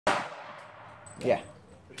Yeah.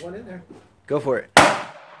 There's one in there. Go for it. Oh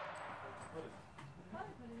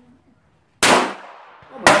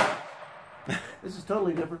my. This is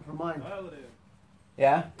totally different from mine.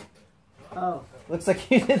 Yeah? Oh. Looks like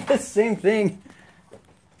you did the same thing.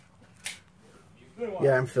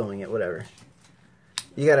 Yeah, I'm filming it, whatever.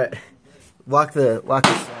 You gotta lock the slide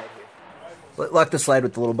here. Lock the slide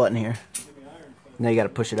with the little button here. Now you gotta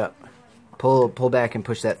push it up. Pull back and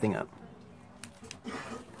push that thing up.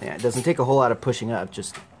 Yeah, it doesn't take a whole lot of pushing up,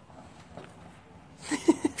 just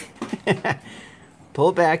pull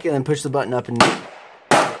it back and then push the button up and it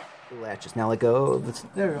latches. Now let go.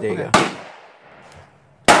 There you go.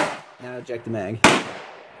 Now eject the mag.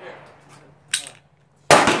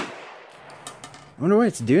 I wonder why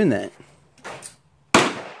it's doing that.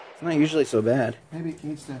 It's not usually so bad. Maybe it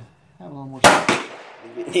needs to have a little more.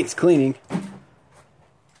 It needs cleaning.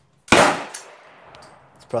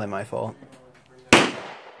 It's probably my fault.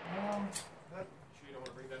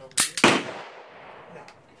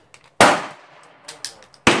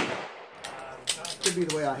 Could be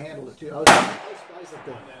the way I handled it too. I was surprised at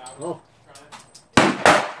the. Oh.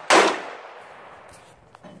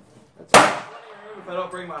 That's it. If I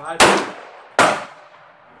don't bring my hydrant.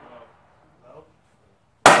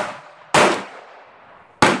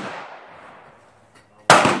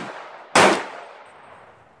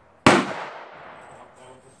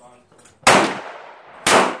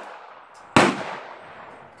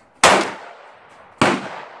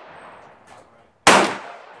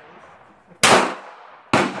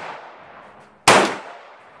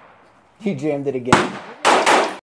 He jammed it again.